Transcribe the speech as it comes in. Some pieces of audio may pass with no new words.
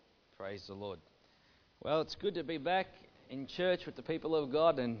Praise the Lord. Well, it's good to be back in church with the people of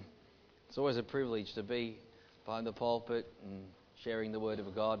God, and it's always a privilege to be behind the pulpit and sharing the Word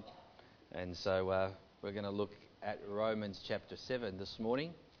of God. And so we're going to look at Romans chapter 7 this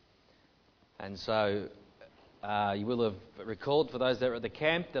morning. And so you will have recalled, for those that were at the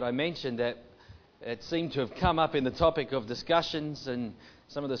camp, that I mentioned that it seemed to have come up in the topic of discussions and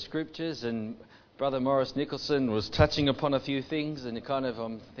some of the scriptures, and Brother Morris Nicholson was touching upon a few things, and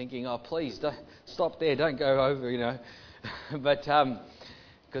I'm thinking, oh, please, don't, stop there, don't go over, But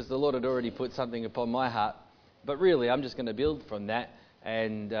because the Lord had already put something upon my heart. But really, I'm just going to build from that.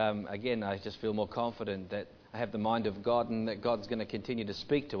 And again, I just feel more confident that I have the mind of God, and that God's going to continue to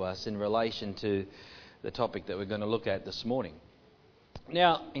speak to us in relation to the topic that we're going to look at this morning.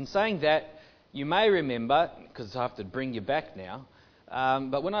 Now, in saying that, you may remember, because I have to bring you back now,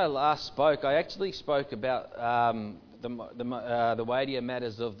 but when I last spoke, I actually spoke about the weightier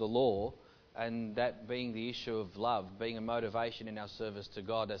matters of the law, and that being the issue of love, being a motivation in our service to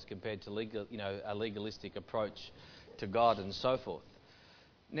God as compared to a legalistic approach to God and so forth.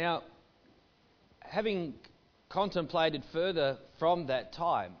 Now, having contemplated further from that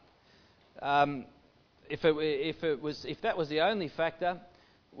time, if that was the only factor,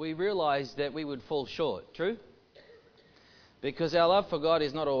 we realised that we would fall short. True? Because our love for God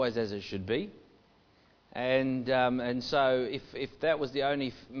is not always as it should be. And so if that was the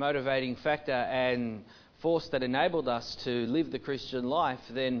only motivating factor and force that enabled us to live the Christian life,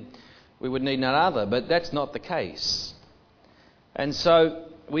 then we would need none other. But that's not the case. And so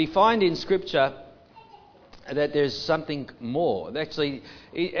we find in Scripture that there's something more. Actually,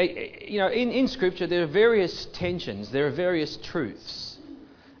 in Scripture there are various tensions, there are various truths.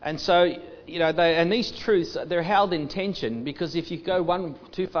 And so, these truths, they're held in tension, because if you go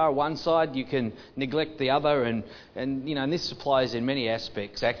too far one side, you can neglect the other, and this applies in many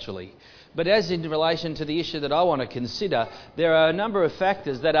aspects actually. But as in relation to the issue that I want to consider, there are a number of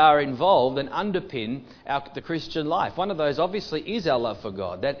factors that are involved and underpin the Christian life. One of those obviously is our love for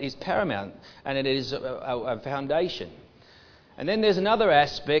God. That is paramount, and it is a foundation. And then there's another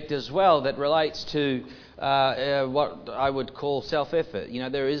aspect as well that relates to what I would call self-effort.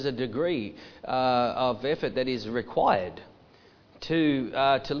 There is a degree of effort that is required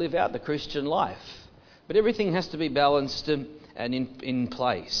to live out the Christian life. But everything has to be balanced and in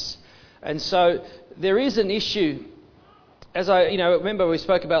place. And so there is an issue, as remember we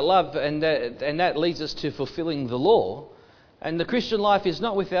spoke about love, and that leads us to fulfilling the law. And the Christian life is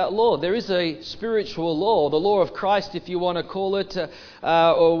not without law. There is a spiritual law, the law of Christ, if you want to call it,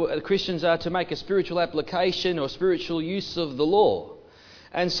 or Christians are to make a spiritual application or spiritual use of the law.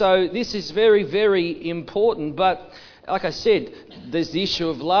 And so this is very, very important. But like I said, there's the issue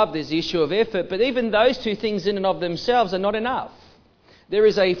of love, there's the issue of effort, but even those two things in and of themselves are not enough. There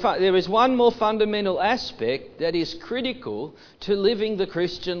is one more fundamental aspect that is critical to living the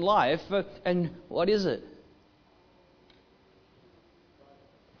Christian life, and what is it?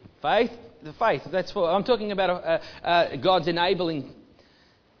 Faith? The faith. That's what I'm talking about. God's enabling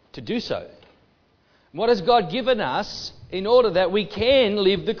to do so. What has God given us in order that we can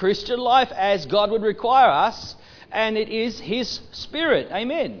live the Christian life as God would require us? And it is His Spirit.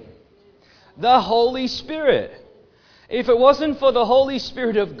 Amen. The Holy Spirit. If it wasn't for the Holy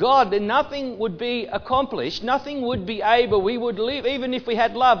Spirit of God, then nothing would be accomplished. Nothing would be able. We would live, even if we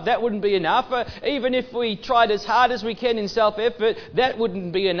had love, that wouldn't be enough. Even if we tried as hard as we can in self-effort, that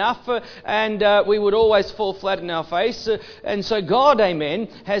wouldn't be enough. And we would always fall flat in our face. And so God, amen,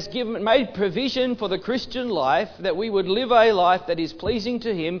 has made provision for the Christian life, that we would live a life that is pleasing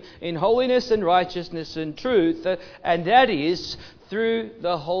to Him in holiness and righteousness and truth. And that is through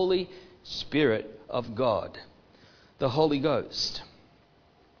the Holy Spirit of God. The Holy Ghost.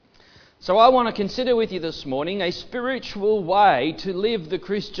 So I want to consider with you this morning a spiritual way to live the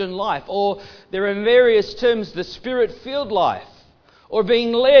Christian life, or there are various terms, the Spirit-filled life, or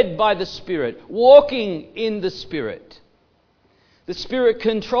being led by the Spirit, walking in the Spirit. The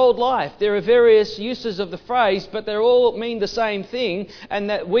Spirit-controlled life. There are various uses of the phrase, but they all mean the same thing, and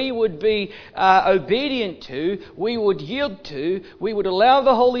that we would be obedient to, we would yield to, we would allow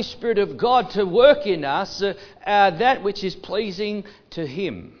the Holy Spirit of God to work in us that which is pleasing to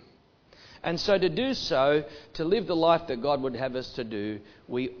Him. And so to do so, to live the life that God would have us to do,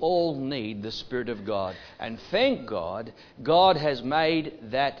 we all need the Spirit of God. And thank God, God has made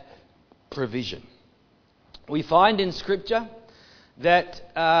that provision. We find in Scripture that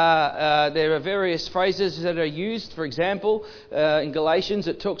there are various phrases that are used. For example, in Galatians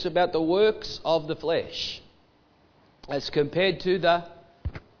it talks about the works of the flesh as compared to the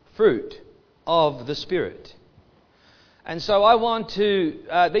fruit of the Spirit. And so I want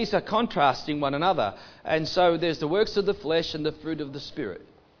to, these are contrasting one another. And so there's the works of the flesh and the fruit of the Spirit.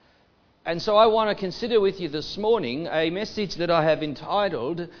 And so I want to consider with you this morning a message that I have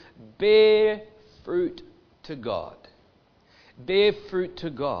entitled, Bear Fruit to God. Bear fruit to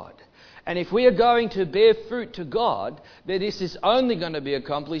God. And if we are going to bear fruit to God, then this is only going to be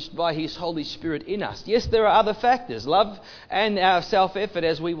accomplished by His Holy Spirit in us. Yes, there are other factors, love and our self-effort,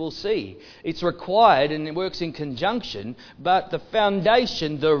 as we will see. It's required and it works in conjunction, but the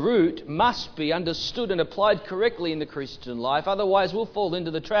foundation, the root, must be understood and applied correctly in the Christian life. Otherwise, we'll fall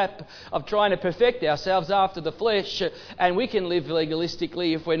into the trap of trying to perfect ourselves after the flesh, and we can live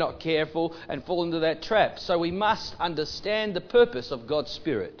legalistically if we're not careful and fall into that trap. So we must understand the purpose of God's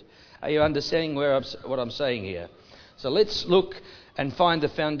Spirit. Are you understanding what I'm saying here? So let's look and find the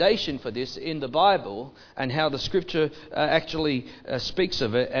foundation for this in the Bible and how the Scripture actually speaks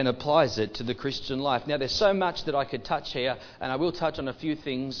of it and applies it to the Christian life. Now, there's so much that I could touch here, and I will touch on a few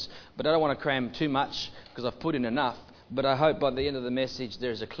things, but I don't want to cram too much because I've put in enough. But I hope by the end of the message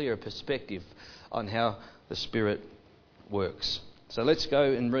there's a clearer perspective on how the Spirit works. So let's go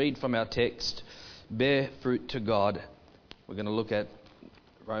and read from our text, Bear Fruit to God. We're going to look at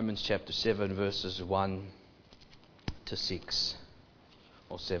Romans chapter 7, verses 1 to 6.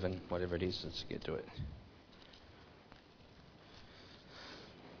 Or 7, whatever it is. Let's get to it.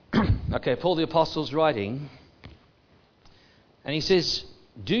 Okay, Paul the Apostle's writing. And he says,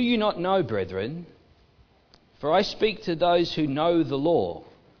 Do you not know, brethren? For I speak to those who know the law.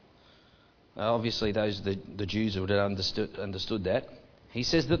 Obviously, the Jews would have understood that. He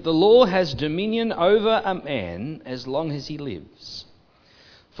says that the law has dominion over a man as long as he lives.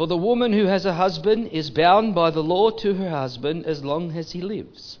 For the woman who has a husband is bound by the law to her husband as long as he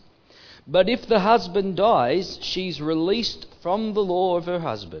lives. But if the husband dies, she's released from the law of her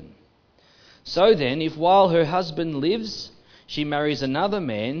husband. So then, if while her husband lives, she marries another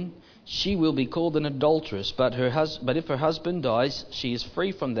man, she will be called an adulteress. But if her husband dies, she is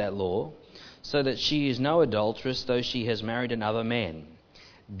free from that law, so that she is no adulteress, though she has married another man.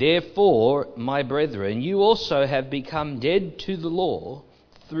 Therefore, my brethren, you also have become dead to the law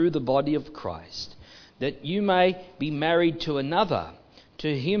through the body of Christ, that you may be married to another,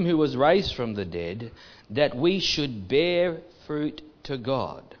 to him who was raised from the dead, that we should bear fruit to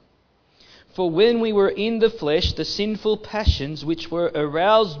God. For when we were in the flesh, the sinful passions which were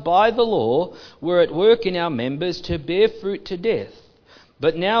aroused by the law were at work in our members to bear fruit to death.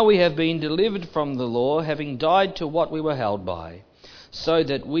 But now we have been delivered from the law, having died to what we were held by, so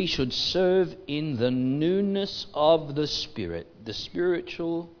that we should serve in the newness of the Spirit, the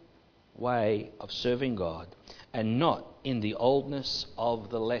spiritual way of serving God, and not in the oldness of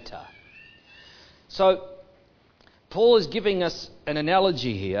the letter. So, Paul is giving us an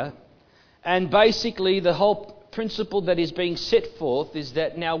analogy here, and basically the whole principle that is being set forth is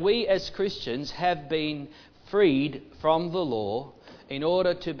that now we as Christians have been freed from the law in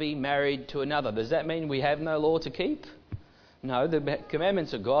order to be married to another. Does that mean we have no law to keep? No, the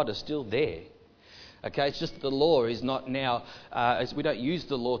commandments of God are still there. Okay, it's just that the law is not now, we don't use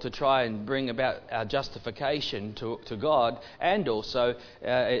the law to try and bring about our justification to God, and also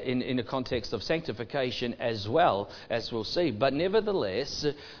in the context of sanctification as well, as we'll see. But nevertheless,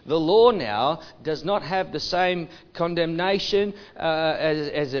 the law now does not have the same condemnation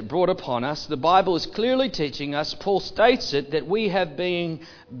as it brought upon us. The Bible is clearly teaching us, Paul states it, that we have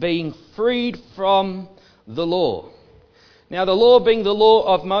been freed from the law. Now, the law being the law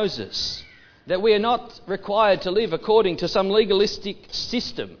of Moses, that we are not required to live according to some legalistic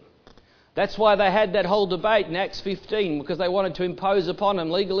system. That's why they had that whole debate in Acts 15, because they wanted to impose upon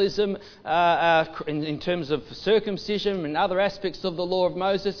them legalism in terms of circumcision and other aspects of the law of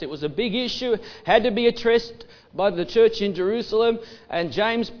Moses. It was a big issue, had to be addressed by the church in Jerusalem, and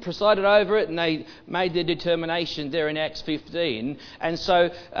James presided over it, and they made their determination there in Acts 15. And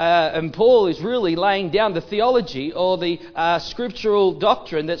so, and Paul is really laying down the theology or the scriptural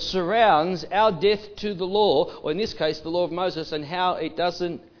doctrine that surrounds our death to the law, or in this case, the law of Moses, and how it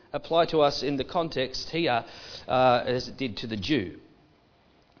doesn't apply to us in the context here as it did to the Jew.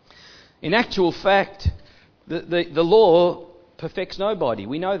 In actual fact, the law perfects nobody.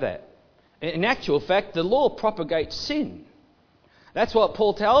 We know that. In actual fact, the law propagates sin. That's what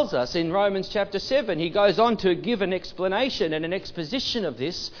Paul tells us in Romans chapter 7. He goes on to give an explanation and an exposition of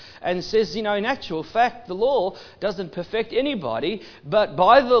this and says, in actual fact, the law doesn't perfect anybody, but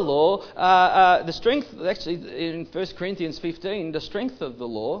by the law, the strength, actually in 1 Corinthians 15, the strength of the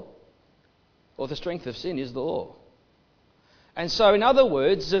law, or the strength of sin, is the law. And so, in other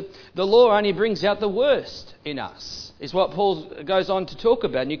words, the law only brings out the worst in us, is what Paul goes on to talk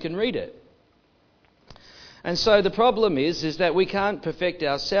about, and you can read it. And so the problem is that we can't perfect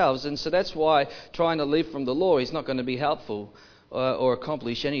ourselves, and so that's why trying to live from the law is not going to be helpful or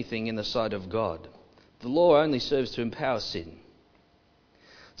accomplish anything in the sight of God. The law only serves to empower sin.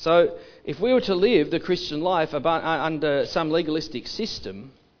 So if we were to live the Christian life under some legalistic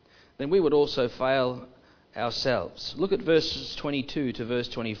system, then we would also fail ourselves. Look at verses 22 to verse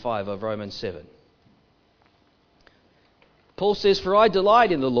 25 of Romans 7. Paul says, "For I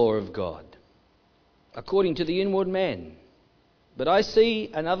delight in the law of God, according to the inward man. But I see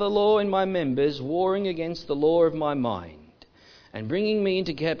another law in my members, warring against the law of my mind, and bringing me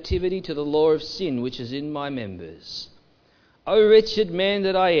into captivity to the law of sin which is in my members. O wretched man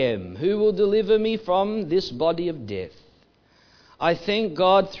that I am, who will deliver me from this body of death? I thank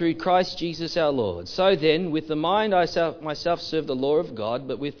God through Christ Jesus our Lord. So then, with the mind I myself serve the law of God,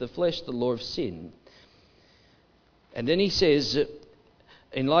 but with the flesh the law of sin." And then he says,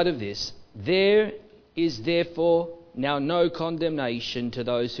 in light of this, "There is therefore now no condemnation to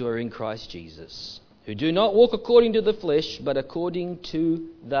those who are in Christ Jesus, who do not walk according to the flesh, but according to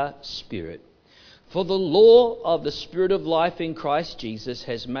the Spirit. For the law of the Spirit of life in Christ Jesus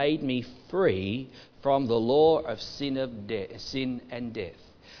has made me free from the law of sin and death."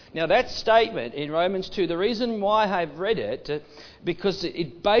 Now that statement in Romans 2, the reason why I've read it, because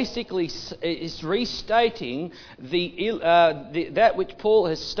it basically is restating that which Paul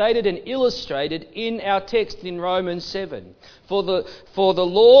has stated and illustrated in our text in Romans 7. For the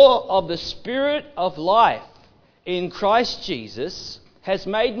law of the Spirit of life in Christ Jesus has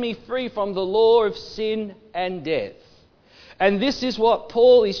made me free from the law of sin and death. And this is what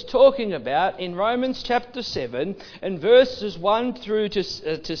Paul is talking about in Romans chapter 7 and verses 1 through to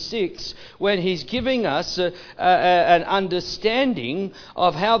 6, when he's giving us an understanding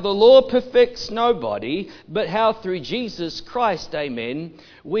of how the law perfects nobody, but how through Jesus Christ, amen,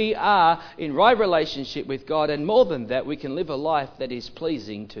 we are in right relationship with God, and more than that, we can live a life that is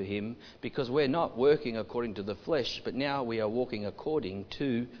pleasing to Him, because we're not working according to the flesh, but now we are walking according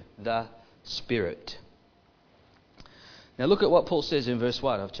to the Spirit. Now look at what Paul says in verse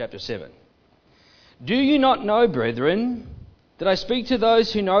 1 of chapter 7. "Do you not know, brethren, that I speak to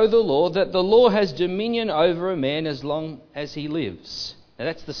those who know the law, that the law has dominion over a man as long as he lives?" Now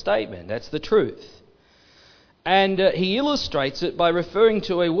that's the statement, that's the truth. And he illustrates it by referring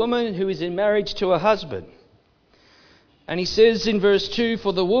to a woman who is in marriage to a husband. And he says in verse 2,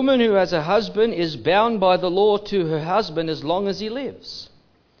 "For the woman who has a husband is bound by the law to her husband as long as he lives.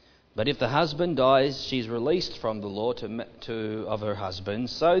 But if the husband dies, she is released from the law of her husband.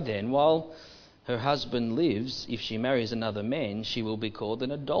 So then, while her husband lives, if she marries another man, she will be called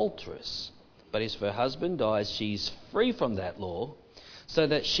an adulteress. But if her husband dies, she is free from that law, so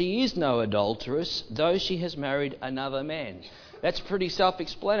that she is no adulteress, though she has married another man." That's pretty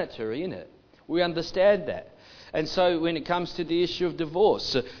self-explanatory, isn't it? We understand that. And so when it comes to the issue of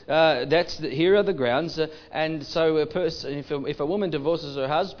divorce, here are the grounds. And so a person, if a woman divorces her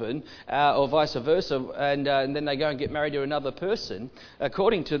husband, or vice versa, and then they go and get married to another person,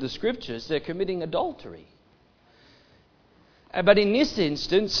 according to the Scriptures, they're committing adultery. But in this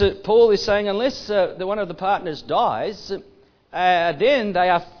instance, Paul is saying unless one of the partners dies, then they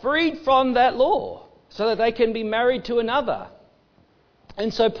are freed from that law, so that they can be married to another.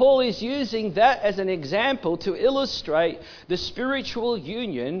 And so Paul is using that as an example to illustrate the spiritual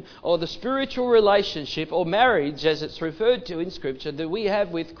union, or the spiritual relationship, or marriage as it's referred to in Scripture, that we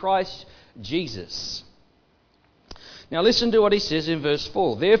have with Christ Jesus. Now listen to what he says in verse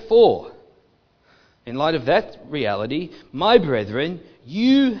 4. "Therefore, in light of that reality, my brethren,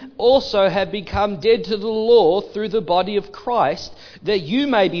 you also have become dead to the law through the body of Christ, that you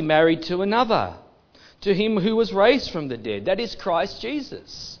may be married to another, to Him who was raised from the dead," that is Christ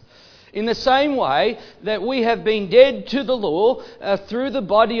Jesus. In the same way that we have been dead to the law through the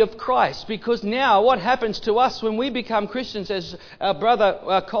body of Christ. Because now what happens to us when we become Christians, as our brother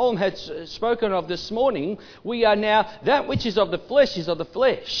Colm had spoken of this morning, we are now, that which is of the flesh is of the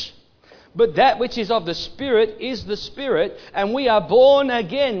flesh. But that which is of the Spirit is the Spirit, and we are born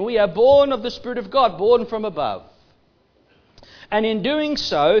again. We are born of the Spirit of God, born from above. And in doing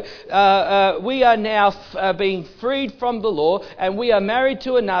so, we are now being freed from the law, and we are married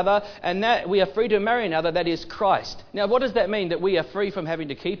to another, and that we are free to marry another, that is Christ. Now, what does that mean? That we are free from having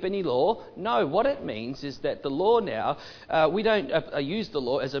to keep any law? No, what it means is that the law now, we don't use the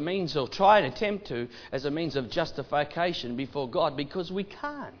law as a means, or try and attempt to, as a means of justification before God, because we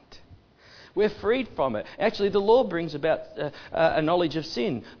can't. We're freed from it. Actually, the law brings about a knowledge of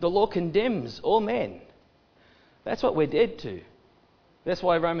sin. The law condemns all men. That's what we're dead to. That's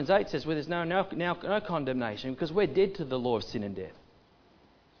why Romans 8 says, well, there's no condemnation, because we're dead to the law of sin and death.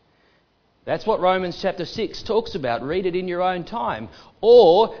 That's what Romans chapter 6 talks about. Read it in your own time.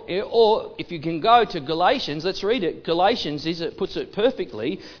 Or if you can go to Galatians, let's read it. Galatians puts it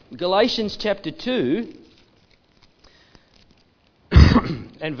perfectly. Galatians chapter 2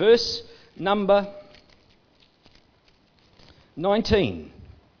 and verse number 19.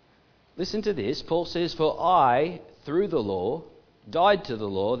 Listen to this. Paul says, "For I, through the law, died to the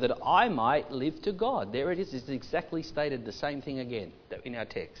law that I might live to God." There it is. It's exactly stated the same thing again in our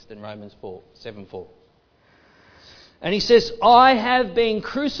text in Romans 7:4. And he says, "I have been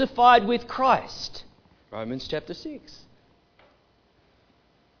crucified with Christ." Romans chapter 6.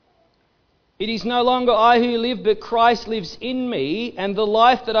 "It is no longer I who live, but Christ lives in me. And the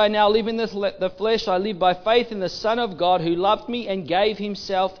life that I now live in the flesh, I live by faith in the Son of God who loved me and gave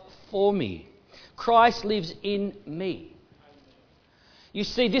himself for me." Christ lives in me. You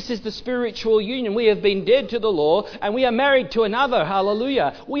see, this is the spiritual union. We have been dead to the law and we are married to another.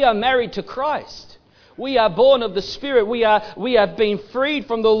 Hallelujah. We are married to Christ. We are born of the Spirit. We have been freed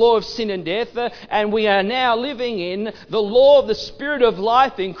from the law of sin and death, and we are now living in the law of the Spirit of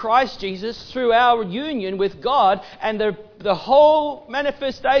life in Christ Jesus through our union with God. And the whole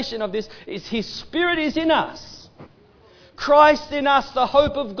manifestation of this is His Spirit is in us. Christ in us, the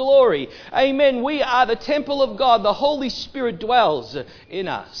hope of glory. Amen. We are the temple of God. The Holy Spirit dwells in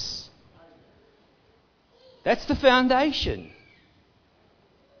us. That's the foundation.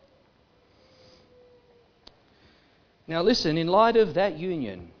 Now listen, in light of that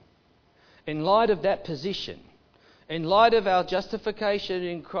union, in light of that position, in light of our justification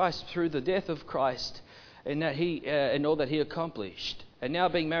in Christ through the death of Christ and all that He accomplished, and now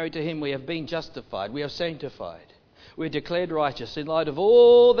being married to Him, we have been justified, we are sanctified. We're declared righteous in light of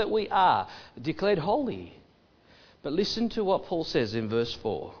all that we are, declared holy. But listen to what Paul says in verse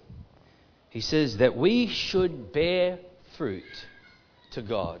 4. He says that we should bear fruit to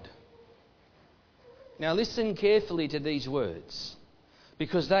God. Now listen carefully to these words,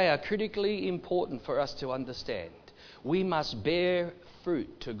 because they are critically important for us to understand. We must bear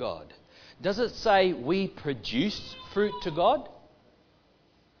fruit to God. Does it say we produce fruit to God?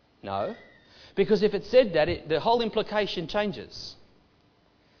 No. Because if it said that, the whole implication changes.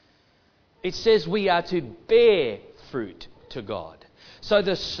 It says we are to bear fruit to God. So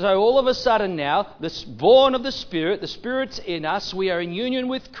all of a sudden now, born of the Spirit's in us, we are in union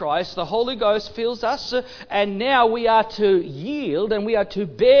with Christ, the Holy Ghost fills us, and now we are to yield and we are to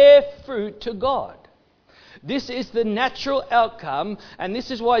bear fruit to God. This is the natural outcome, and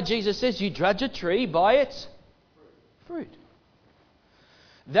this is why Jesus says you judge a tree by its fruit.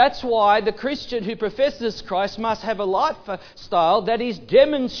 That's why the Christian who professes Christ must have a lifestyle that is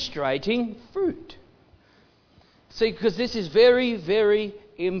demonstrating fruit. See, because this is very, very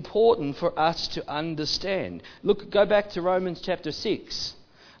important for us to understand. Go back to Romans chapter 6.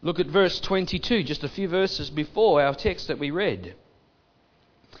 Look at verse 22, just a few verses before our text that we read.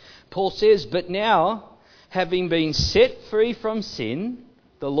 Paul says, "But now, having been set free from sin,"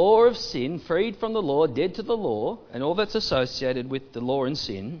 the law of sin, freed from the law, dead to the law, and all that's associated with the law and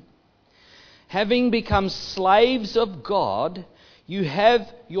sin, "having become slaves of God, you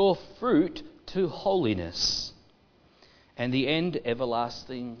have your fruit to holiness, and the end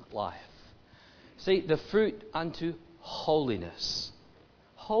everlasting life." See, the fruit unto holiness.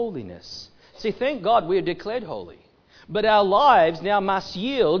 Holiness. See, thank God we are declared holy. But our lives now must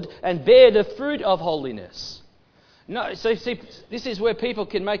yield and bear the fruit of holiness. No, so see, this is where people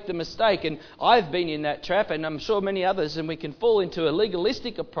can make the mistake, and I've been in that trap, and I'm sure many others, and we can fall into a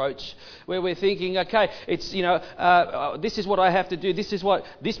legalistic approach where we're thinking, okay, it's, this is what I have to do, this is what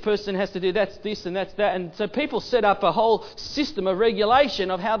this person has to do, that's this and that's that. And so people set up a whole system of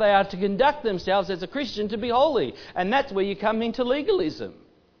regulation of how they are to conduct themselves as a Christian to be holy. And that's where you come into legalism.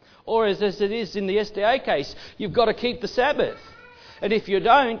 Or as it is in the SDA case, you've got to keep the Sabbath. And if you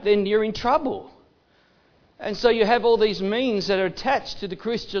don't, then you're in trouble. And so you have all these means that are attached to the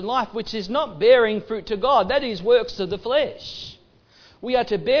Christian life, which is not bearing fruit to God. That is works of the flesh. We are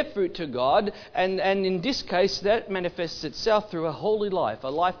to bear fruit to God, and in this case that manifests itself through a holy life, a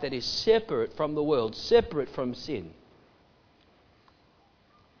life that is separate from the world, separate from sin.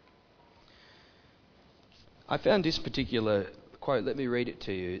 I found this particular quote, let me read it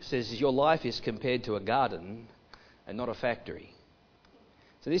to you. It says, "Your life is compared to a garden and not a factory."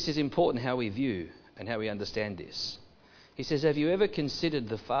 So this is important how we view and how we understand this. He says, "Have you ever considered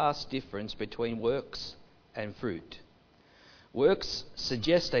the vast difference between works and fruit? Works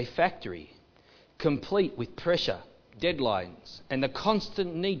suggest a factory, complete with pressure, deadlines, and the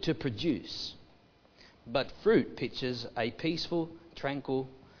constant need to produce. But fruit pictures a peaceful, tranquil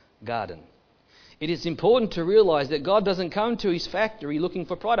garden. It is important to realize that God doesn't come to His factory looking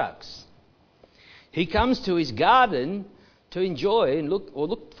for products. He comes to his garden to enjoy and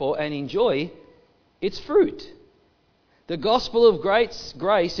look for and enjoy its fruit. The gospel of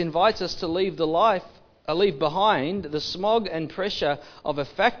grace invites us to leave behind the smog and pressure of a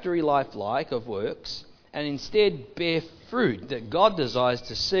factory life of works, and instead bear fruit that God desires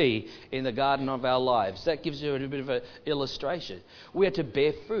to see in the garden of our lives. That gives you a bit of an illustration. We are to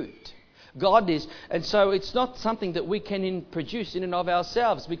bear fruit. God is, and so it's not something that we can produce in and of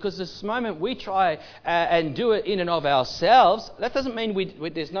ourselves, because this moment we try and do it in and of ourselves, that doesn't mean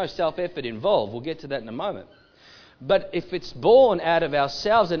there's no self-effort involved. We'll get to that in a moment. But if it's born out of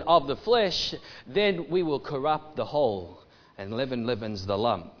ourselves and of the flesh, then we will corrupt the whole, and leaven leavens the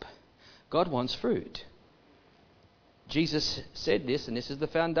lump. God wants fruit. Jesus said this, and this is the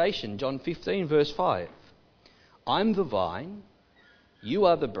foundation. John 15, verse 5. I'm the vine, you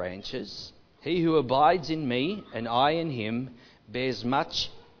are the branches. He who abides in me and I in him bears much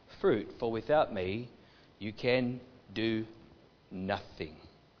fruit, for without me you can do nothing.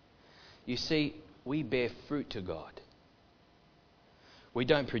 You see, we bear fruit to God. We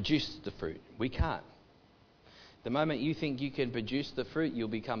don't produce the fruit. We can't. The moment you think you can produce the fruit, you'll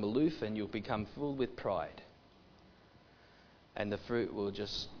become aloof and you'll become filled with pride. And the fruit will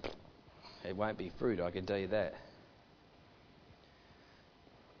it won't be fruit, I can tell you that.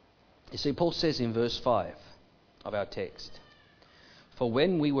 You see, Paul says in verse 5 of our text, for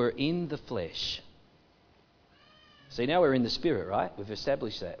when we were in the flesh. See, now we're in the spirit, right? We've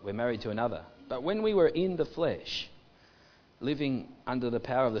established that. We're married to another. But when we were in the flesh, living under the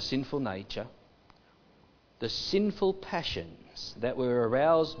power of the sinful nature, the sinful passions that were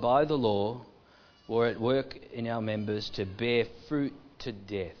aroused by the law were at work in our members to bear fruit to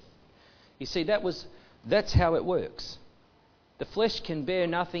death. You see, that's how it works. The flesh can bear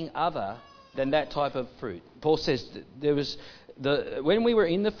nothing other than that type of fruit. Paul says when we were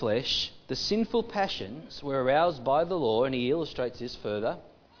in the flesh, the sinful passions were aroused by the law, and he illustrates this further.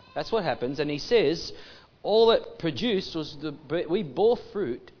 That's what happens, and he says all it produced was we bore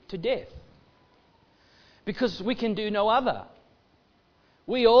fruit to death, because we can do no other.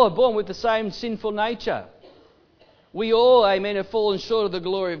 We all are born with the same sinful nature. We all, amen, have fallen short of the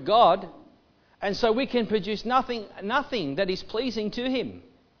glory of God. And so we can produce nothing that is pleasing to him.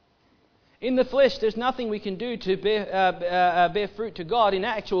 In the flesh, there's nothing we can do to bear fruit to God. In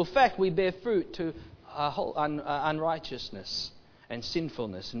actual fact, we bear fruit to unrighteousness and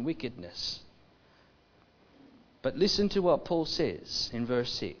sinfulness and wickedness. But listen to what Paul says in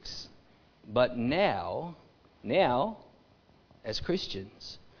verse 6. But now, as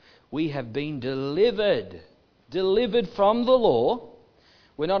Christians, we have been delivered from the law.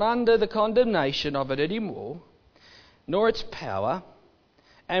 We're not under the condemnation of it anymore, nor its power,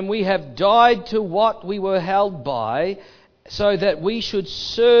 and we have died to what we were held by, so that we should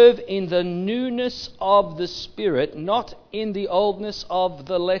serve in the newness of the Spirit, not in the oldness of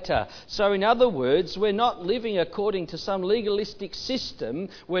the letter. So in other words, we're not living according to some legalistic system.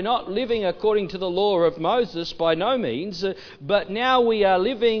 We're not living according to the law of Moses, by no means, but now we are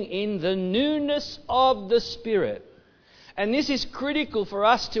living in the newness of the Spirit. And this is critical for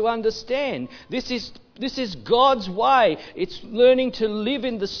us to understand. This is God's way. It's learning to live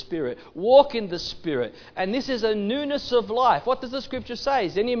in the Spirit, walk in the Spirit. And this is a newness of life. What does the Scripture say?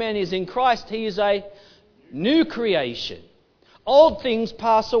 As any man is in Christ, he is a new creation. Old things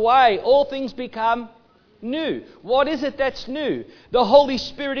pass away. All things become new. What is it that's new? The Holy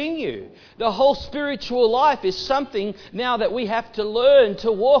Spirit in you. The whole spiritual life is something now that we have to learn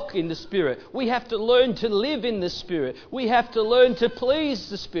to walk in the Spirit. We have to learn to live in the Spirit. We have to learn to please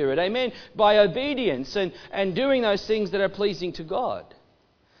the Spirit. Amen. By obedience and doing those things that are pleasing to God.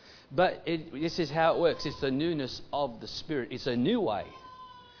 But this is how it works. It's the newness of the Spirit. It's a new way.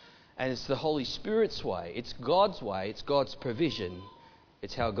 And it's the Holy Spirit's way. It's God's way. It's God's provision.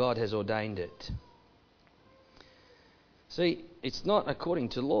 It's how God has ordained it. See, it's not according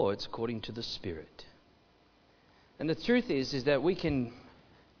to law, it's according to the Spirit. And the truth is that we find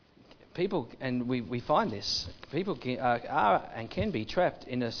this, people are and can be trapped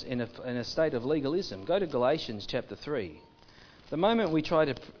in a state of legalism. Go to Galatians chapter 3. The moment we try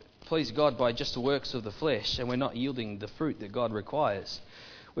to please God by just the works of the flesh and we're not yielding the fruit that God requires,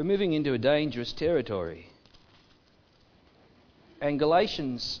 we're moving into a dangerous territory. And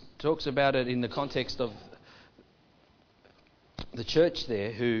Galatians talks about it in the context of the church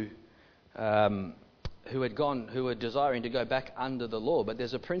there who were desiring to go back under the law. But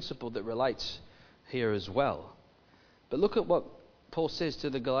there's a principle that relates here as well. But look at what Paul says to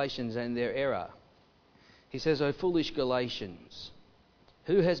the Galatians and their error. He says, "O foolish Galatians,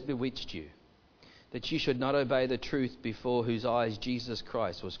 who has bewitched you? that you should not obey the truth before whose eyes Jesus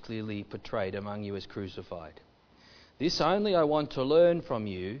Christ was clearly portrayed among you as crucified. This only I want to learn from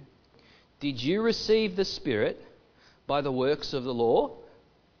you. Did you receive the Spirit by the works of the law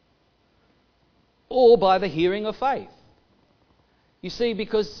or by the hearing of faith? You see,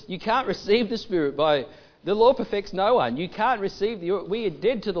 because you can't receive the Spirit by... The law perfects no one. You can't receive... We are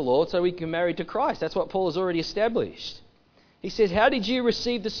dead to the law so we can marry to Christ. That's what Paul has already established. He says, how did you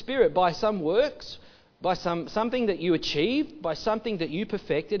receive the Spirit? By some works? By something that you achieved? By something that you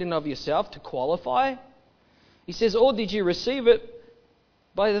perfected and of yourself to qualify? He says, or did you receive it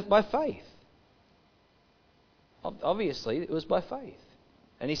by faith? Obviously, it was by faith.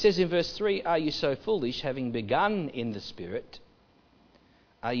 And he says in verse 3, are you so foolish, having begun in the Spirit,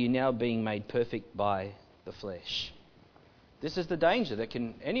 are you now being made perfect by the flesh? This is the danger that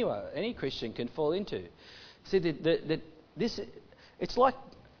any Christian can fall into. See, it's like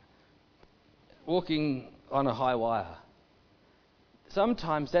walking on a high wire.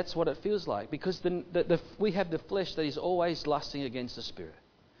 Sometimes that's what it feels like, because we have the flesh that is always lusting against the Spirit.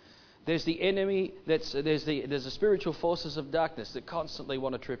 There's the enemy, there's the spiritual forces of darkness that constantly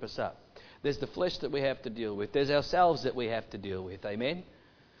want to trip us up. There's the flesh that we have to deal with. There's ourselves that we have to deal with. Amen?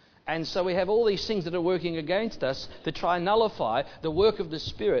 And so we have all these things that are working against us to try and nullify the work of the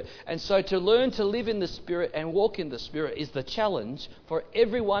Spirit. And so to learn to live in the Spirit and walk in the Spirit is the challenge for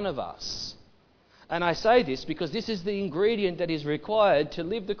every one of us. And I say this because this is the ingredient that is required to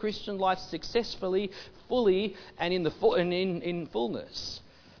live the Christian life successfully, fully, and in fullness.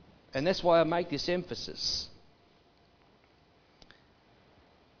 And that's why I make this emphasis.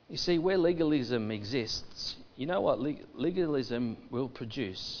 You see, where legalism exists, you know what legalism will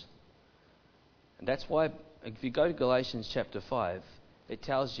produce? And that's why, if you go to Galatians chapter 5, it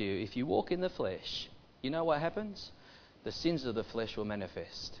tells you, if you walk in the flesh, you know what happens? The sins of the flesh will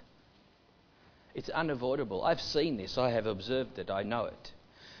manifest. It's unavoidable. I've seen this. I have observed it. I know it.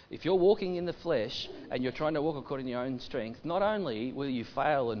 If you're walking in the flesh and you're trying to walk according to your own strength, not only will you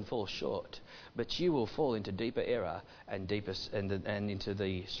fail and fall short, but you will fall into deeper error and into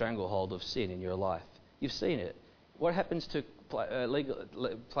the stranglehold of sin in your life. You've seen it. What happens to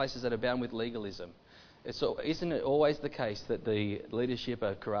places that are bound with legalism? Isn't it always the case that the leadership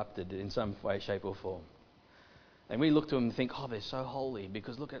are corrupted in some way, shape or form? And we look to them and think, oh, they're so holy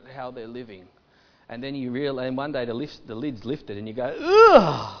because look at how they're living. And then you realize, and one day the lid's lifted and you go,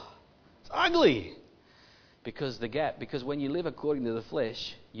 ugh, it's ugly. Because when you live according to the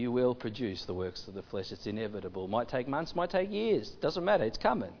flesh, you will produce the works of the flesh. It's inevitable. Might take months, might take years. Doesn't matter. It's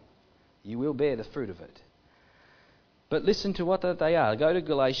coming. You will bear the fruit of it. But listen to what they are. Go to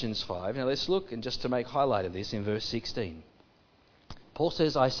Galatians 5. Now let's look, and just to make highlight of this, in verse 16. Paul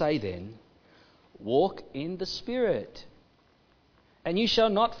says, I say then, walk in the Spirit, and you shall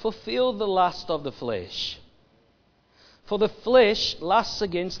not fulfill the lust of the flesh. For the flesh lusts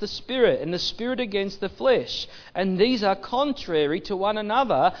against the Spirit, and the Spirit against the flesh. And these are contrary to one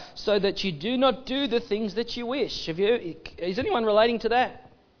another, so that you do not do the things that you wish. Is anyone relating to that?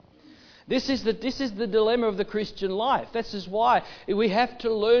 This is the dilemma of the Christian life. This is why we have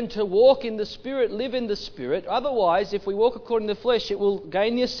to learn to walk in the Spirit, live in the Spirit. Otherwise, if we walk according to the flesh, it will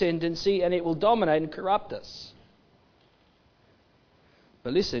gain the ascendancy and it will dominate and corrupt us.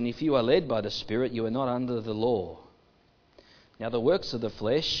 But listen, if you are led by the Spirit, you are not under the law. Now the works of the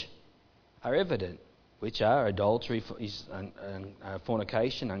flesh are evident, which are adultery,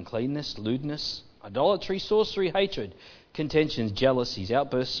 fornication, uncleanness, lewdness, idolatry, sorcery, hatred, contentions, jealousies,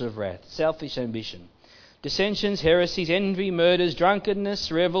 outbursts of wrath, selfish ambition, dissensions, heresies, envy, murders,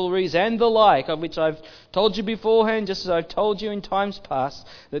 drunkenness, revelries, and the like, of which I've told you beforehand, just as I've told you in times past,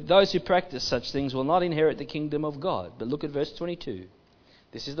 that those who practice such things will not inherit the kingdom of God. But look at verse 22.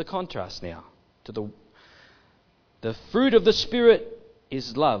 This is the contrast now to the fruit of the Spirit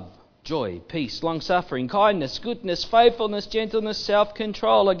is love, joy, peace, long-suffering, kindness, goodness, faithfulness, gentleness,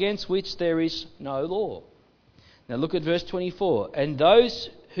 self-control, against which there is no law. Now look at verse 24. And those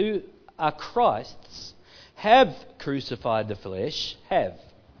who are Christ's have crucified the flesh, have,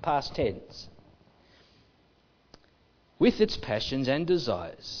 past tense, with its passions and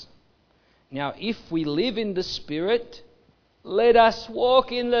desires. Now if we live in the Spirit, let us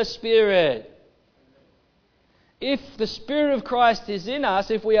walk in the Spirit. If the Spirit of Christ is in us,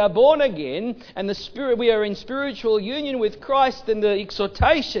 if we are born again, and we are in spiritual union with Christ, then the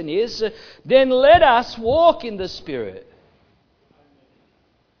exhortation is, then let us walk in the Spirit.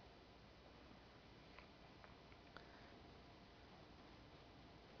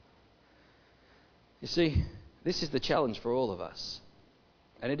 You see, this is the challenge for all of us.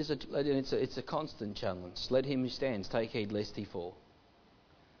 And it's a constant challenge. Let him who stands take heed lest he fall.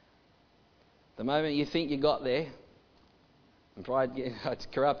 The moment you think you got there, and pride it's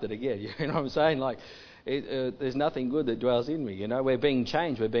corrupted again. You know what I'm saying? Like, there's nothing good that dwells in me. You know, we're being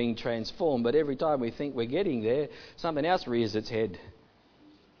changed, we're being transformed, but every time we think we're getting there, something else rears its head.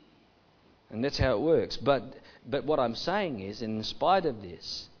 And that's how it works. But what I'm saying is, in spite of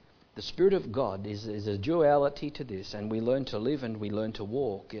this, the Spirit of God is a duality to this, and we learn to live and we learn to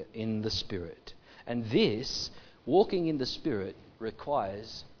walk in the Spirit. And this, walking in the Spirit,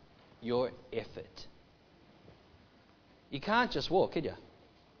 requires your effort. You can't just walk, can you?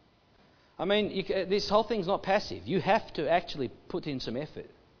 I mean, this whole thing's not passive. You have to actually put in some effort.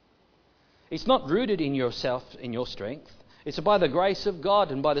 It's not rooted in yourself, in your strength. It's by the grace of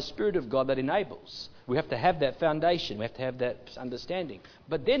God and by the Spirit of God that enables. We have to have that foundation. We have to have that understanding.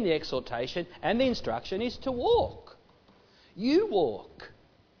 But then the exhortation and the instruction is to walk. You walk.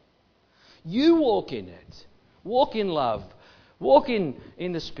 You walk in it. Walk in love. Walk in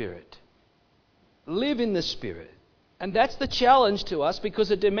the Spirit. Live in the Spirit. And that's the challenge to us, because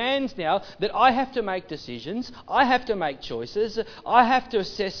it demands now that I have to make decisions, I have to make choices, I have to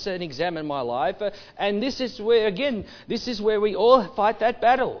assess and examine my life. And this is where we all fight that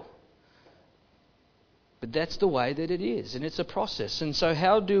battle. But that's the way that it is, and it's a process. And so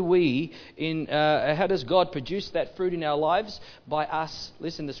how does God produce that fruit in our lives? By us,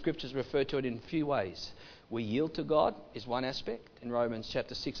 listen, the Scriptures refer to it in a few ways. We yield to God is one aspect. In Romans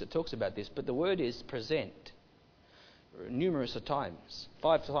chapter 6 it talks about this, but the word is present. Numerous times,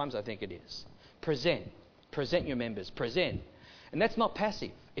 5 times I think it is. Present your members, present. And that's not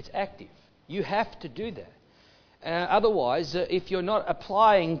passive, it's active. You have to do that. Otherwise, if you're not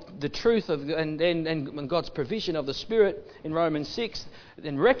applying the truth of and God's provision of the Spirit in Romans 6,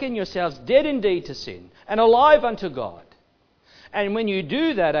 then reckon yourselves dead indeed to sin and alive unto God. And when you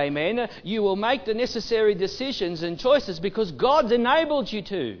do that, amen, you will make the necessary decisions and choices because God's enabled you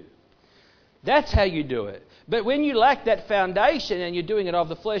to. That's how you do it. But when you lack that foundation and you're doing it of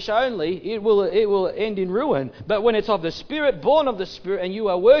the flesh only, it will end in ruin. But when it's of the Spirit, born of the Spirit, and you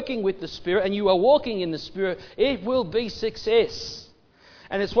are working with the Spirit and you are walking in the Spirit, it will be success.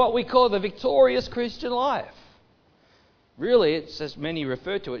 And it's what we call the victorious Christian life. Really, it's, as many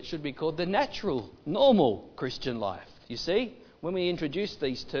refer to it, should be called the natural, normal Christian life. You see, when we introduce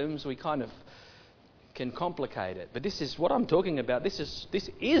these terms, we kind of can complicate it. But this is what I'm talking about. This is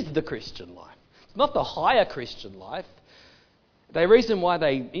the Christian life. Not the higher Christian life. The reason why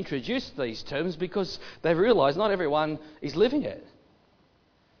they introduced these terms because they realise not everyone is living it.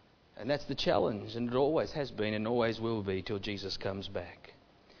 And that's the challenge, and it always has been and always will be till Jesus comes back.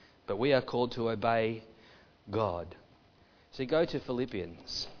 But we are called to obey God. So go to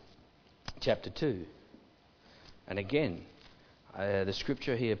Philippians chapter 2. And again, the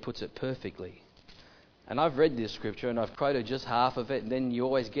scripture here puts it perfectly. And I've read this scripture and I've quoted just half of it, and then you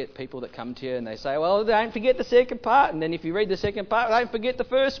always get people that come to you and they say, well, don't forget the second part. And then if you read the second part, don't forget the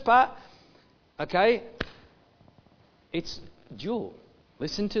first part. Okay? It's dual.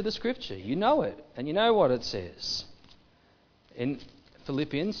 Listen to the scripture. You know it. And you know what it says. In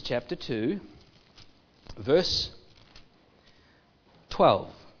Philippians chapter 2, verse 12.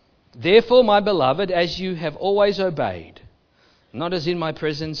 Therefore, my beloved, as you have always obeyed, not as in my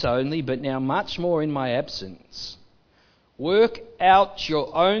presence only, but now much more in my absence, work out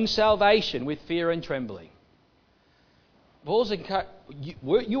your own salvation with fear and trembling. Paul's you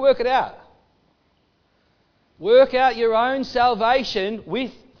work it out. Work out your own salvation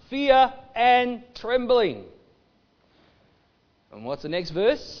with fear and trembling. And what's the next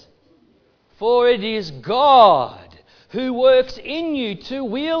verse? For it is God who works in you to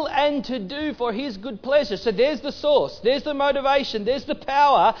will and to do for His good pleasure. So there's the source, there's the motivation, there's the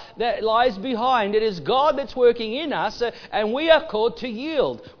power that lies behind. It is God that's working in us, and we are called to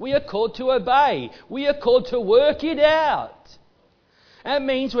yield. We are called to obey. We are called to work it out. That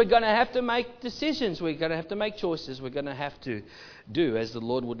means we're going to have to make decisions. We're going to have to make choices. We're going to have to do as the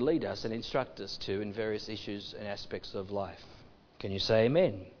Lord would lead us and instruct us to in various issues and aspects of life. Can you say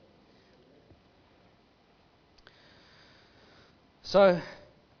amen? So,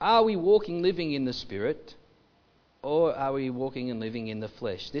 are we walking, living in the Spirit, or are we walking and living in the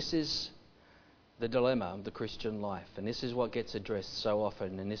flesh? This is the dilemma of the Christian life, and this is what gets addressed so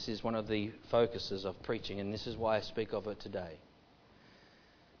often, and this is one of the focuses of preaching, and this is why I speak of it today.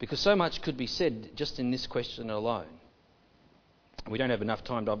 Because so much could be said just in this question alone. We don't have enough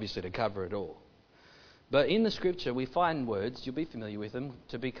time, obviously, to cover it all. But in the Scripture, we find words, you'll be familiar with them,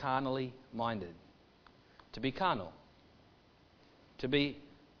 to be carnally minded, to be carnal.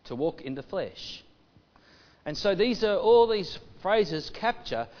 To walk in the flesh. And so these are all these phrases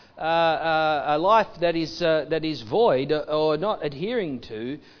capture a life that is void or not adhering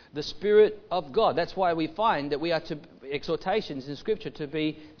to the Spirit of God. That's why we find that we are to exhortations in Scripture to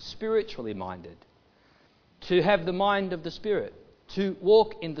be spiritually minded, to have the mind of the Spirit, to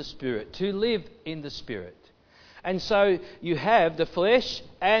walk in the Spirit, to live in the Spirit. And so you have the flesh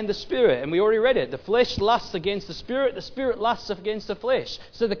and the Spirit. And we already read it. The flesh lusts against the Spirit lusts against the flesh.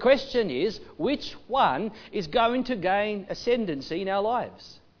 So the question is, which one is going to gain ascendancy in our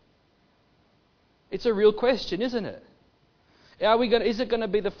lives? It's a real question, isn't it? Is it going to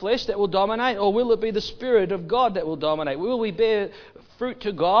be the flesh that will dominate, or will it be the Spirit of God that will dominate? Will we bear fruit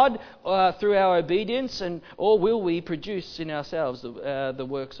to God through our obedience, or will we produce in ourselves the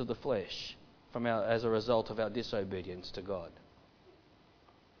works of the flesh as a result of our disobedience to God?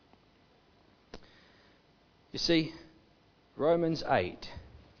 You see, Romans 8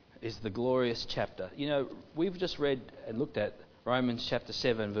 is the glorious chapter. You know, we've just read and looked at Romans chapter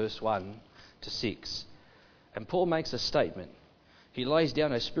 7, verse 1 to 6. And Paul makes a statement. He lays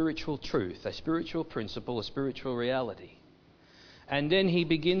down a spiritual truth, a spiritual principle, a spiritual reality. And then he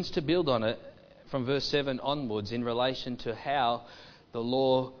begins to build on it from verse 7 onwards in relation to how the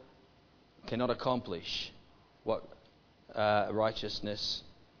law cannot accomplish what righteousness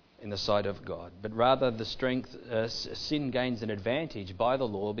in the sight of God, but rather the strength sin gains an advantage by the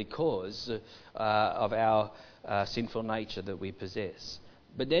law because of our sinful nature that we possess.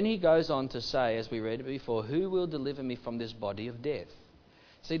 But then he goes on to say, as we read it before, who will deliver me from this body of death?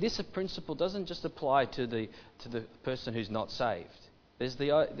 See, this principle doesn't just apply to the person who's not saved. There's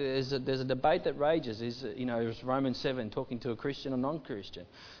a debate that rages. Is Romans 7 talking to a Christian or non-Christian?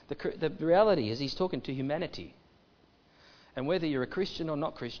 The reality is he's talking to humanity. And whether you're a Christian or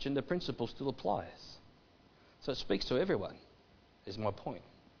not Christian, the principle still applies. So it speaks to everyone, is my point.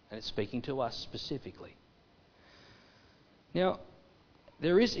 And it's speaking to us specifically. Now,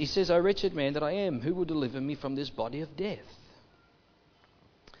 he says, O wretched man that I am, who will deliver me from this body of death?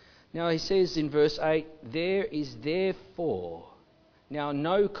 Now he says in verse 8, there is therefore now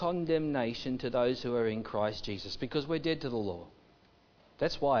no condemnation to those who are in Christ Jesus, because we're dead to the law.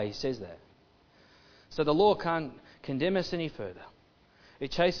 That's why he says that. So the law can't condemn us any further.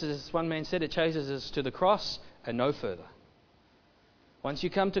 It chases us, one man said, it chases us to the cross and no further. Once you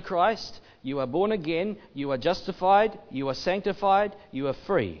come to Christ, you are born again, you are justified, you are sanctified, you are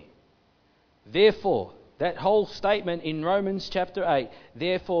free. Therefore, that whole statement in Romans chapter 8,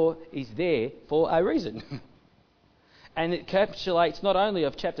 therefore, is there for a reason. And it encapsulates not only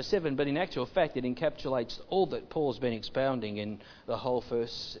of chapter 7, but in actual fact it encapsulates all that Paul's been expounding in the whole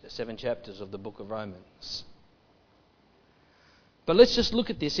first 7 chapters of the book of Romans. But let's just look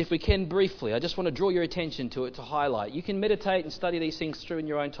at this if we can briefly. I just want to draw your attention to it to highlight. You can meditate and study these things through in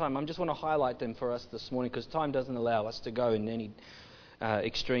your own time. I just want to highlight them for us this morning because time doesn't allow us to go in any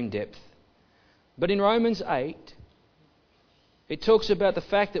extreme depth. But in Romans 8, it talks about the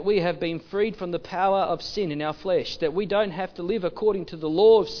fact that we have been freed from the power of sin in our flesh, that we don't have to live according to the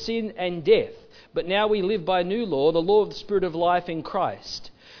law of sin and death, but now we live by a new law, the law of the Spirit of life in Christ.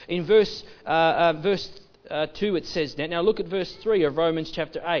 In verse 2 it says that. Now look at verse 3 of Romans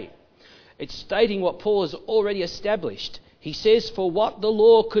chapter 8. It's stating what Paul has already established. He says, for what the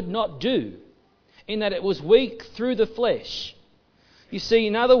law could not do, in that it was weak through the flesh. You see,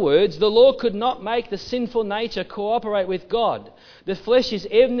 in other words, the law could not make the sinful nature cooperate with God. The flesh is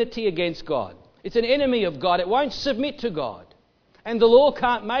enmity against God. It's an enemy of God. It won't submit to God. And the law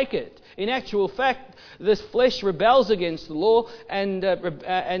can't make it. In actual fact, this flesh rebels against the law and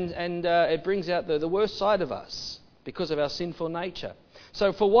it brings out the worst side of us because of our sinful nature.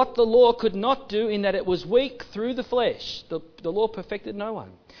 So for what the law could not do, in that it was weak through the flesh, the law perfected no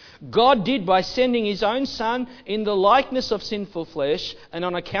one, God did by sending his own Son in the likeness of sinful flesh, and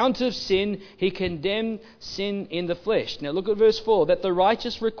on account of sin, he condemned sin in the flesh. Now look at verse 4, that the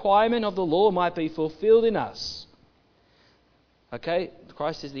righteous requirement of the law might be fulfilled in us. Okay,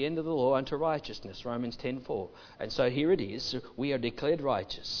 Christ is the end of the law unto righteousness, Romans 10:4. And so here it is, we are declared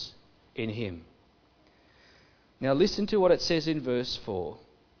righteous in him. Now listen to what it says in verse 4.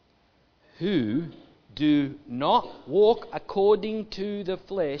 Who do not walk according to the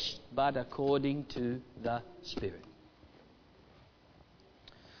flesh, but according to the Spirit.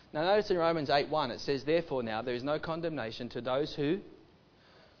 Now notice in Romans 8:1 it says, therefore now there is no condemnation to those who,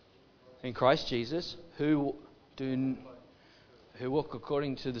 in Christ Jesus, who walk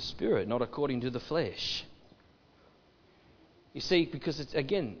according to the Spirit, not according to the flesh. You see, because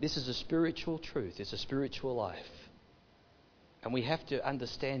this is a spiritual truth. It's a spiritual life. And we have to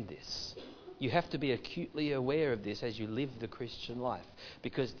understand this. You have to be acutely aware of this as you live the Christian life,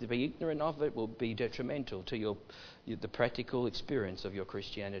 because to be ignorant of it will be detrimental to the practical experience of your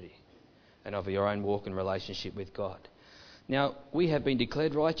Christianity and of your own walk and relationship with God. Now, we have been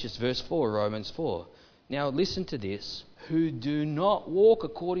declared righteous, verse 4, Romans 4. Now listen to this, who do not walk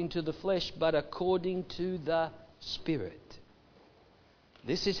according to the flesh, but according to the Spirit.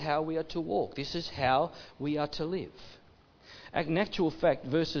 This is how we are to walk. This is how we are to live. In actual fact,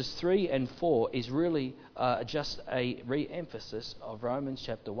 verses 3 and 4 is really just a re-emphasis of Romans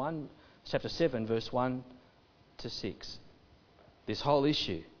chapter 7, verse 1 to 6. This whole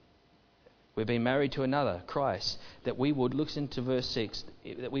issue. We've been married to another, Christ, that we would, look into verse 6,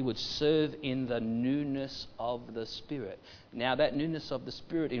 that we would serve in the newness of the Spirit. Now that newness of the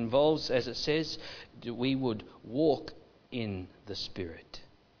Spirit involves, as it says, that we would walk in the Spirit.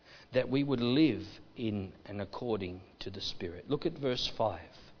 That we would live in and according to the Spirit. Look at verse 5.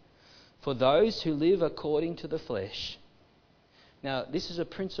 For those who live according to the flesh. Now this is a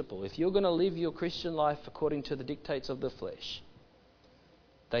principle. If you're going to live your Christian life according to the dictates of the flesh,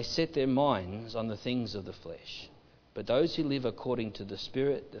 they set their minds on the things of the flesh. But those who live according to the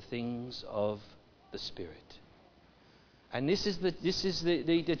Spirit, the things of the Spirit. And this is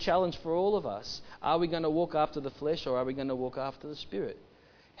the challenge for all of us. Are we going to walk after the flesh, or are we going to walk after the Spirit?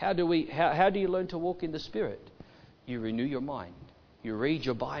 How do you learn to walk in the Spirit? You renew your mind. You read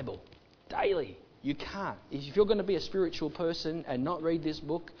your Bible daily. You can't. If you're going to be a spiritual person and not read this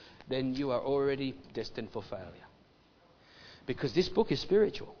book, then you are already destined for failure. Because this book is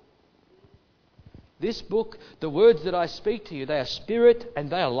spiritual. This book, the words that I speak to you, they are spirit and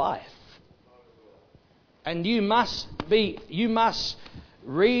they are life. And you must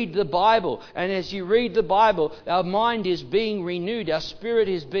read the Bible. And as you read the Bible, our mind is being renewed. Our spirit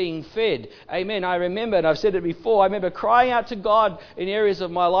is being fed. Amen. I remember, and I've said it before, I remember crying out to God in areas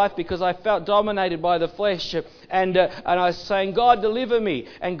of my life because I felt dominated by the flesh. And I was saying, God, deliver me.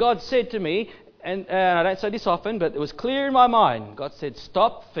 And God said to me, and I don't say this often, but it was clear in my mind. God said,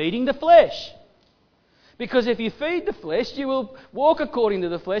 stop feeding the flesh. Because if you feed the flesh, you will walk according to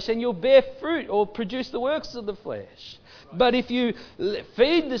the flesh and you'll bear fruit or produce the works of the flesh. But if you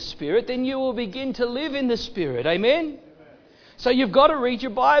feed the Spirit, then you will begin to live in the Spirit. Amen? So you've got to read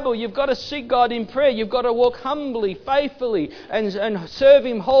your Bible. You've got to seek God in prayer. You've got to walk humbly, faithfully, and serve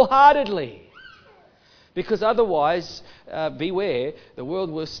Him wholeheartedly. Because otherwise, beware, the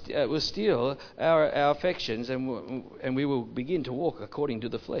world will steal our affections and we will begin to walk according to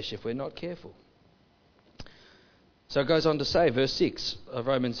the flesh if we're not careful. So it goes on to say, verse 6 of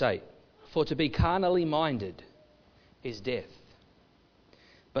Romans 8, for to be carnally minded is death,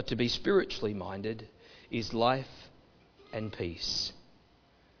 but to be spiritually minded is life and peace.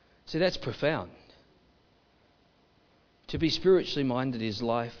 See, that's profound. To be spiritually minded is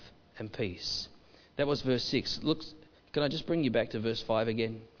life and peace. That was verse 6. Look, can I just bring you back to verse 5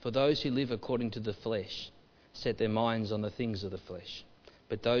 again? For those who live according to the flesh set their minds on the things of the flesh,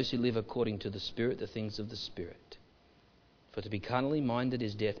 but those who live according to the Spirit, the things of the Spirit. For to be carnally minded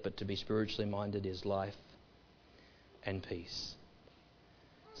is death, but to be spiritually minded is life and peace.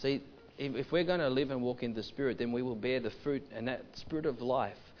 See, if we're going to live and walk in the Spirit, then we will bear the fruit, and that Spirit of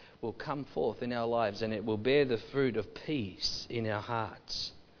life will come forth in our lives, and it will bear the fruit of peace in our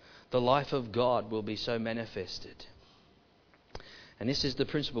hearts. The life of God will be so manifested. And this is the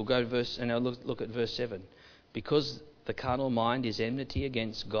principle. Go to verse, and I'll look at verse 7. Because the carnal mind is enmity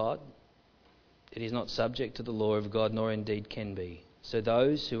against God, it is not subject to the law of God, nor indeed can be. So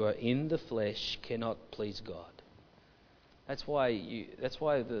those who are in the flesh cannot please God. That's why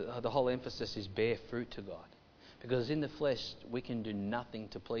the whole emphasis is bear fruit to God. Because in the flesh we can do nothing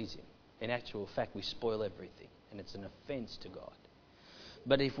to please Him. In actual fact, we spoil everything, and it's an offence to God.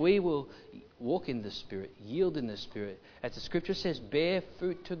 But if we will walk in the Spirit, yield in the Spirit, as the Scripture says, bear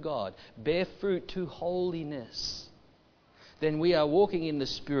fruit to God, bear fruit to holiness, then we are walking in the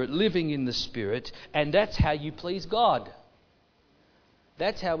Spirit, living in the Spirit, and that's how you please God.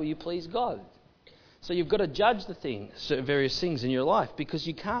 That's how you please God. So you've got to judge various things in your life, because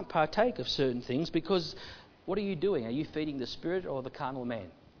you can't partake of certain things, because what are you doing? Are you feeding the Spirit or the carnal man?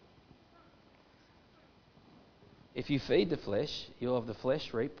 If you feed the flesh, you'll of the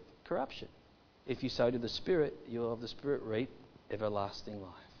flesh reap corruption. If you sow to the Spirit, you'll of the Spirit reap everlasting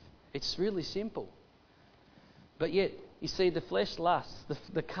life. It's really simple. But yet, you see, the flesh lusts.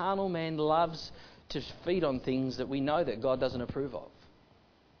 The carnal man loves to feed on things that we know that God doesn't approve of.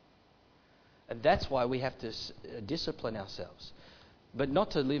 And that's why we have to discipline ourselves. But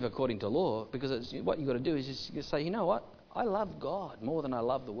not to live according to law, because what you've got to do is just say, you know what? I love God more than I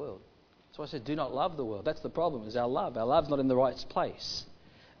love the world. So I said, do not love the world. That's the problem, is our love. Our love's not in the right place.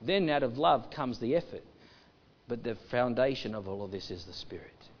 Then out of love comes the effort. But the foundation of all of this is the Spirit.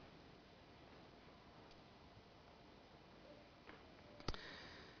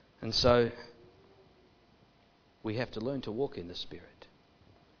 And so we have to learn to walk in the Spirit.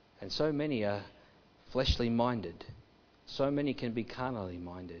 And so many are fleshly minded. So many can be carnally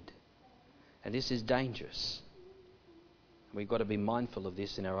minded. And this is dangerous. We've got to be mindful of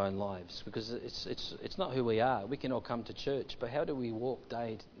this in our own lives, because it's not who we are. We can all come to church, but how do we walk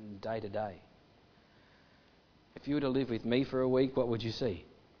day to day? If you were to live with me for a week, what would you see?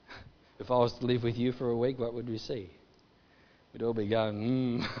 If I was to live with you for a week, what would we see? We'd all be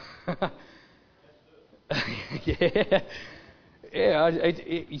going, yeah. Yeah,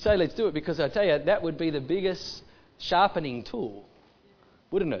 you say let's do it, because I tell you, that would be the biggest sharpening tool,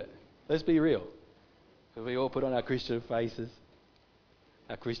 wouldn't it? Let's be real. If we all put on our Christian faces,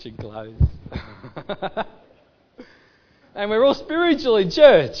 our Christian clothes, and we're all spiritual in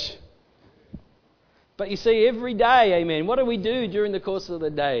church. But you see, every day, amen, what do we do during the course of the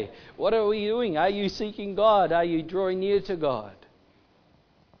day? What are we doing? Are you seeking God? Are you drawing near to God?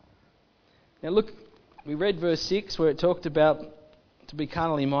 Now look, we read verse 6 where it talked about to be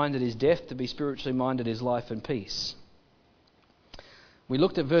carnally minded is death, to be spiritually minded is life and peace. We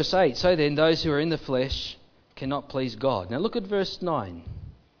looked at verse 8. So then, those who are in the flesh cannot please God. Now look at verse 9.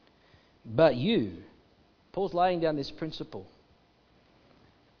 But you, Paul's laying down this principle.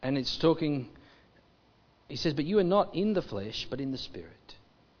 And it's talking, he says, but you are not in the flesh, but in the Spirit.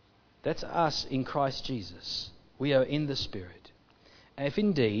 That's us in Christ Jesus. We are in the Spirit. And if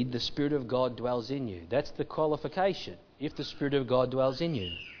indeed the Spirit of God dwells in you, that's the qualification. If the Spirit of God dwells in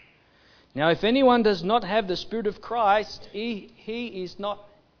you. Now, if anyone does not have the Spirit of Christ, he is not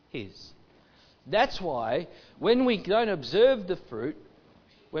his. That's why when we don't observe the fruit,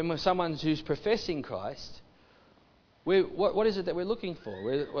 when we're someone who's professing Christ, what is it that we're looking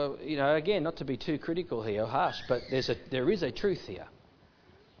for? Well, again, not to be too critical here or harsh, but there is a truth here.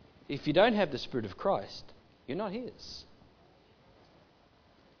 If you don't have the Spirit of Christ, you're not his.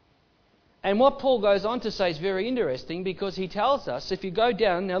 And what Paul goes on to say is very interesting, because he tells us, if you go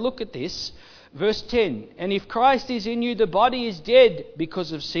down, now look at this, verse 10, and if Christ is in you, the body is dead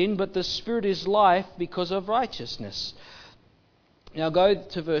because of sin, but the Spirit is life because of righteousness. Now go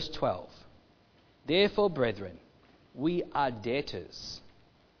to verse 12. Therefore, brethren, we are debtors,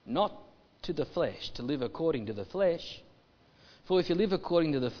 not to the flesh, to live according to the flesh. For if you live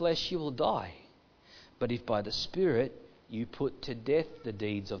according to the flesh, you will die. But if by the Spirit you put to death the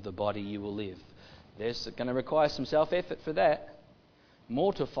deeds of the body, you will live. There's going to require some self-effort for that.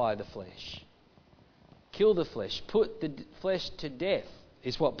 Mortify the flesh. Kill the flesh. Put the flesh to death,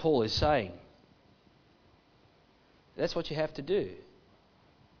 is what Paul is saying. That's what you have to do.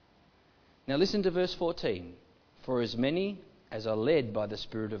 Now listen to verse 14. For as many as are led by the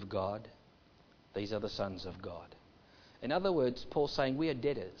Spirit of God, these are the sons of God. In other words, Paul's saying we are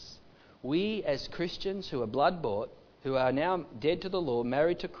debtors. We as Christians who are blood-bought, who are now dead to the law,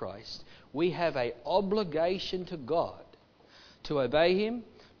 married to Christ, we have an obligation to God to obey him,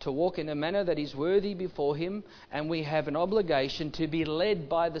 to walk in a manner that is worthy before him, and we have an obligation to be led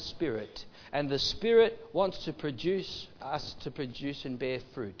by the Spirit. And the Spirit wants to produce us to produce and bear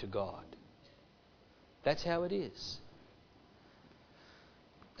fruit to God. That's how it is.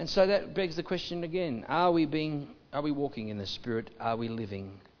 And so that begs the question again, are we walking in the Spirit? Are we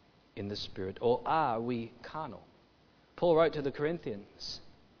living in the Spirit? Or are we carnal? Paul wrote to the Corinthians,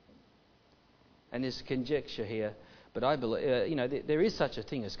 and there's conjecture here, but I believe, there is such a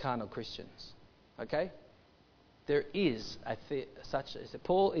thing as carnal Christians. Okay? There is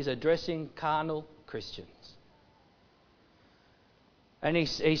Paul is addressing carnal Christians. And he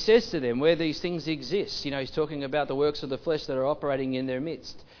says to them where these things exist. He's talking about the works of the flesh that are operating in their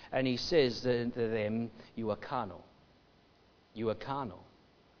midst. And he says to them, you are carnal. You are carnal.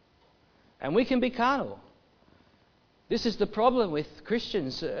 And we can be carnal. This is the problem with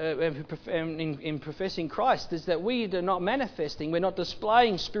Christians in professing Christ, is that we are not manifesting, we're not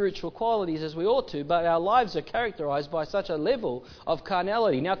displaying spiritual qualities as we ought to, but our lives are characterized by such a level of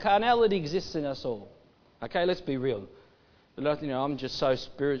carnality. Now, carnality exists in us all. Okay, let's be real. I'm just so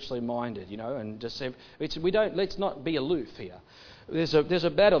spiritually minded, and just let's not be aloof here. There's a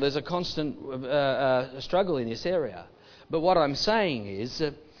battle, there's a constant struggle in this area. But what I'm saying is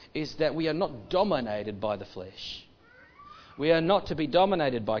that we are not dominated by the flesh. We are not to be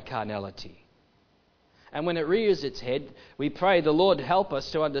dominated by carnality. And when it rears its head, we pray the Lord help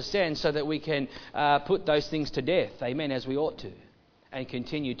us to understand so that we can put those things to death, amen, as we ought to, and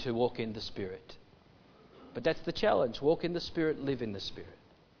continue to walk in the Spirit. But that's the challenge. Walk in the Spirit, live in the Spirit.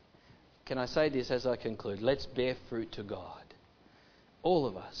 Can I say this as I conclude? Let's bear fruit to God. All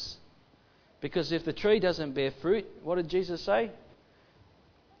of us. Because if the tree doesn't bear fruit, what did Jesus say?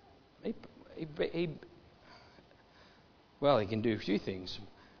 Well, he can do a few things.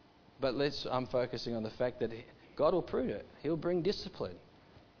 But I'm focusing on the fact that God will prune it. He'll bring discipline.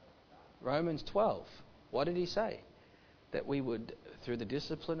 Romans 12. What did he say? That we would, through the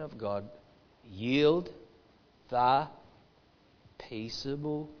discipline of God, yield the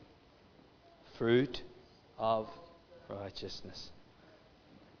peaceable fruit of righteousness.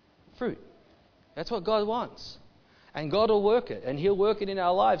 Fruit. That's what God wants. And God will work it. And He'll work it in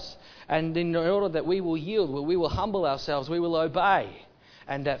our lives. And in order that we will yield, we will humble ourselves, we will obey.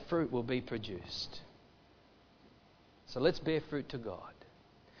 And that fruit will be produced. So let's bear fruit to God.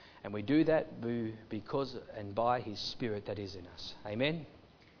 And we do that because and by His Spirit that is in us. Amen.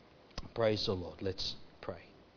 Praise the Lord. Let's